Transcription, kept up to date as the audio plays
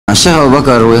Sheikh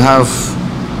Abubakr, we have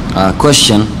a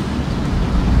question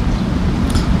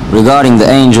regarding the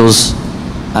angels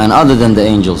and other than the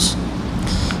angels.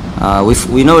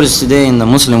 We notice today in the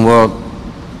Muslim world,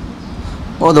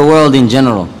 or the world in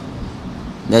general,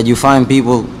 that you find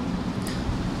people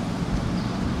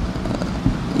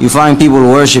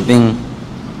worshipping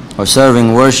or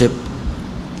serving worship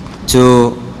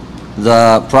to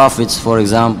the prophets, for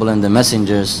example, and the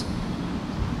messengers.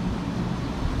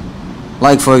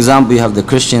 Like, for example, you have the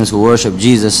Christians who worship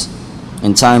Jesus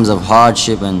in times of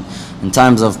hardship and in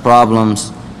times of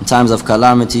problems, in times of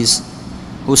calamities,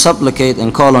 who supplicate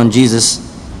and call on Jesus.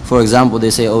 For example,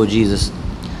 they say, "Oh Jesus."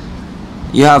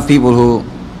 You have people who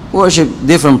worship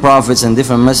different prophets and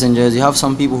different messengers. You have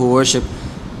some people who worship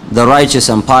the righteous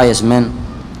and pious men,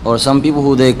 or some people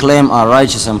who they claim are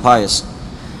righteous and pious.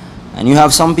 And you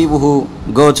have some people who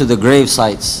go to the grave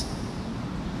sites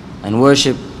and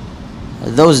worship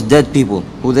those dead people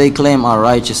who they claim are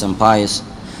righteous and pious.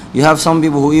 You have some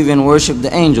people who even worship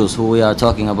the angels, who we are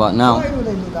talking about now. Why do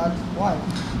they do that? Why?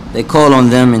 They call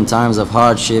on them in times of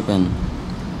hardship. And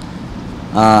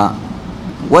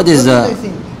what do they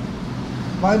think?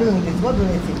 By doing this, what do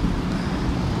they think?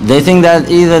 They think that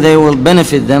either they will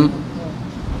benefit them,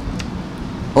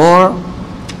 or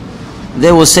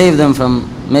they will save them from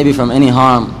maybe from any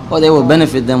harm, or they will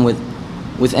benefit them with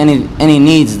any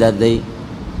needs that they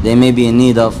may be in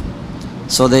need of.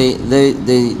 So they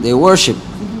worship.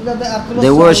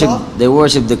 They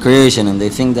worship the creation, and they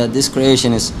think that this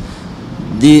creation is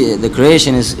the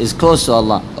creation is close to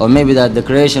Allah, or maybe that the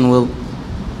creation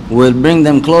will bring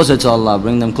them closer to Allah,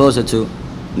 bring them closer to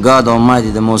God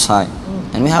Almighty, the Most High.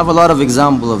 And we have a lot of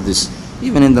examples of this,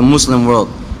 even in the Muslim world.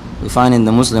 We find in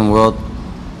the Muslim world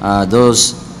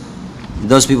those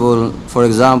people, for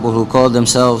example, who call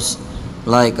themselves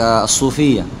like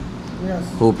Sufiya, yes,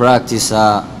 who practice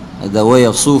the way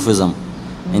of Sufism.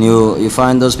 And you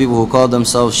find those people who call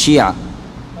themselves Shia.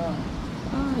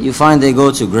 You find they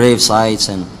go to grave sites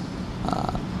and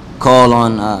call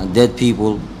on dead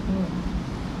people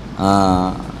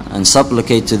and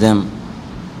supplicate to them.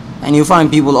 And you find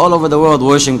people all over the world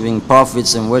worshipping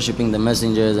prophets and worshipping the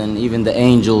messengers and even the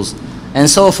angels and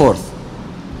so forth.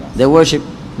 They worship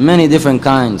many different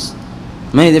kinds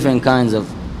of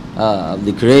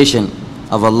the creation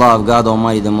of Allah, of God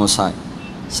Almighty, the Most High.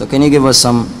 So can you give us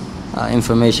some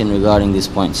information regarding these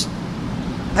points?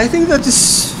 I think that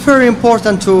it's very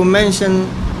important to mention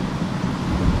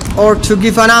or to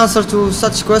give an answer to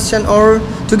such question, or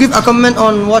to give a comment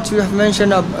on what you have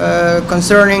mentioned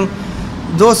concerning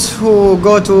those who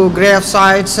go to grave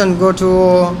sites and go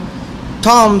to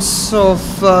tombs of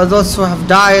those who have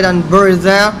died and buried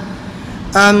there,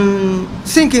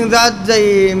 thinking that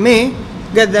they may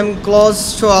get them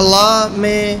close to Allah,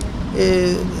 may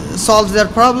solve their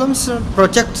problems,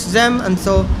 protect them, and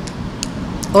so,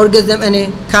 or get them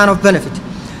any kind of benefit.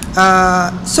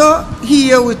 So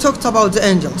here we talked about the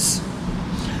angels,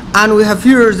 and we have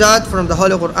heard that from the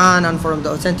Holy Quran and from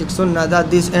the authentic Sunnah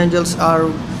that these angels are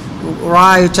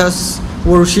righteous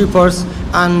worshippers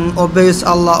and obeys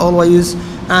Allah always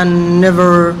and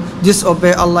never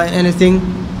disobey Allah in anything.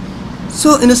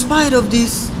 So in spite of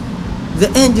this, the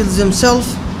angels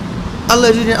themselves,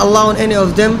 Allah didn't allow any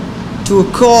of them to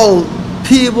call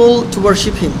people to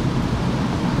worship Him.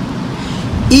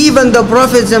 Even the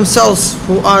prophets themselves,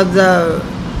 who are the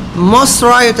most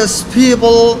righteous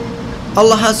people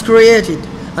Allah has created,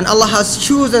 and Allah has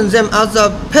chosen them as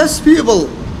the best people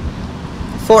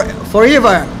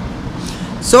forever.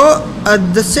 So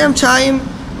at the same time,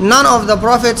 none of the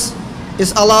prophets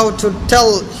is allowed to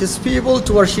tell his people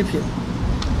to worship him.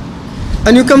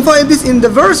 And you can find this in the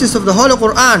verses of the Holy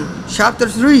Quran, chapter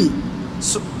 3,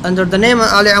 under the name of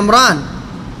Ali Imran.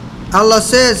 Allah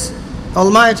says,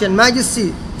 Almighty and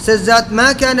Majesty says that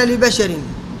ما كان لبشر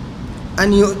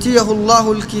أن يؤتيه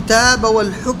الله الكتاب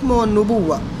والحكم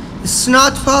والنبوة. It's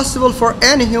not possible for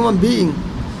any human being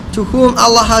to whom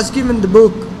Allah has given the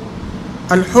book,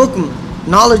 al-hukm,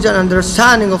 knowledge and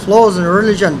understanding of laws and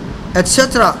religion,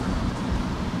 etc.,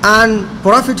 and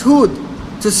prophethood,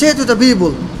 to say to the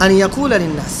people, أن يقول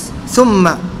للناس, ثم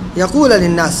يقول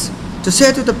للناس, to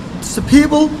say to the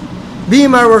people, be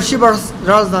my worshippers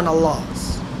rather than Allah.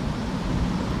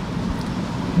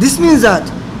 This means that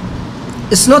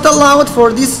it's not allowed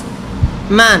for this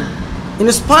man,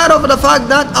 in spite of the fact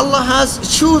that Allah has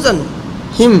chosen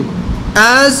him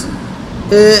as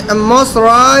a most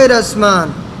righteous man,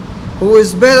 who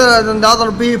is better than the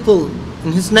other people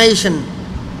in his nation,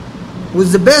 who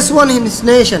is the best one in his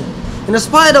nation. In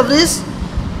spite of this,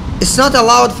 it's not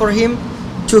allowed for him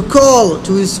to call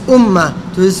to his ummah,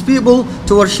 to his people,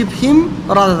 to worship him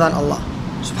rather than Allah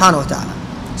subhanahu wa ta'ala.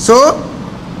 So,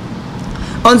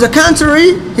 on the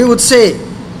contrary, he would say,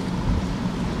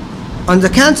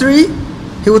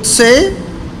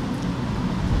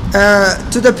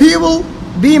 to the people,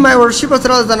 be my worshippers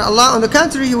rather than Allah. On the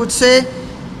contrary, he would say,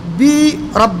 be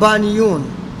Rabbaniyun,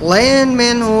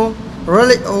 landmen who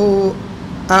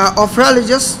of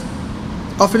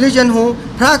religion, who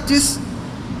practice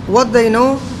what they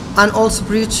know and also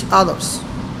preach others,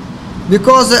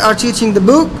 because they are teaching the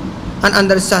book and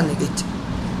understanding it.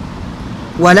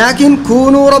 ولكن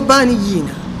كونوا ربانيين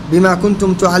بما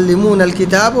كنتم تعلمون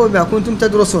الكتاب وبما كنتم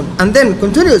تدرسون. And then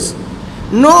continues,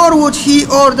 nor would he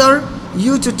order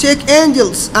you to take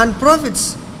angels and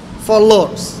prophets for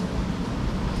lords.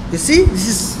 You see, this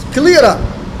is clearer.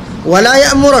 ولا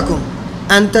يأمركم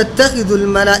أن تتخذوا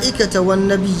الملائكة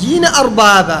والنبيين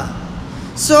أربابا.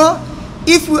 So,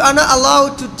 if we are not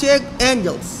allowed to take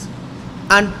angels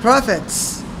and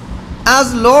prophets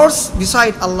as lords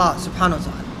beside Allah subhanahu wa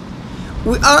ta'ala,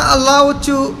 we are allowed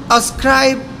to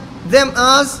ascribe them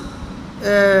as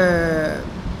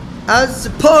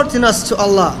partners to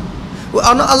Allah. We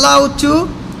are not allowed to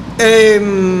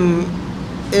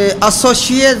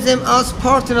associate them as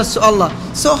partners to Allah.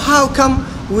 So how come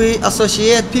we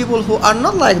associate people who are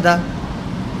not like that,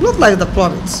 not like the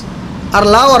prophets, are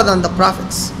lower than the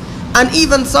prophets, and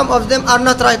even some of them are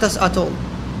not righteous at all?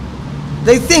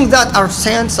 They think that our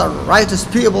saints are righteous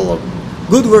people or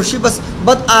good worshippers,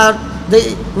 but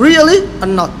they really are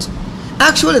not.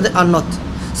 Actually, they are not.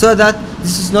 So that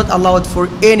this is not allowed for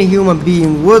any human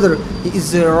being, whether he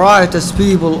is a righteous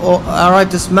people or a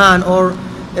righteous man or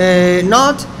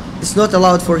not. It's not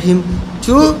allowed for him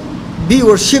to be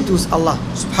worshipped with Allah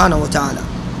subhanahu wa ta'ala.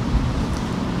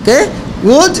 Okay?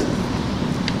 Would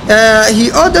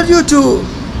he order you to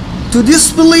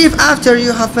disbelieve after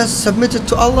you have submitted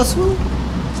to Allah's will?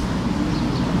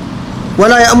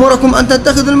 ولا يأمركم أن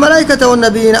تتخذوا الملائكة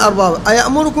والنبيين أربابا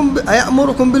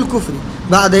أيأمركم بالكفر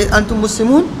بعد أنتم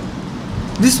مسلمون.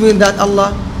 This means that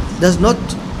Allah does not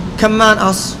command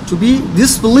us to be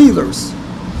disbelievers.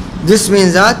 This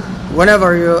means that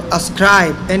whenever you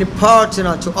ascribe any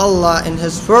partner to Allah in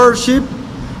His worship,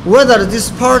 whether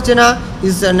this partner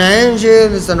is an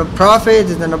angel, is a prophet,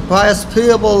 is a pious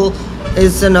people,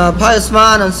 is a pious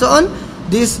man, and so on,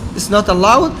 this is not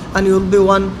allowed, and you will be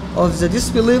one of the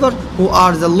disbelievers who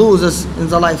are the losers in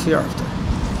the life hereafter.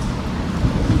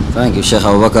 Thank you, Sheikh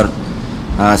Abubakr.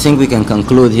 I think we can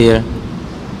conclude here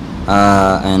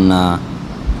and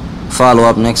follow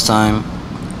up next time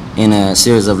in a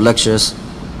series of lectures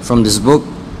from this book,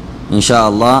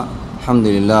 inshallah.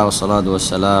 Alhamdulillah wa salatu wa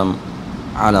salam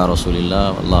ala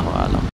rasulillah, wallahu alam.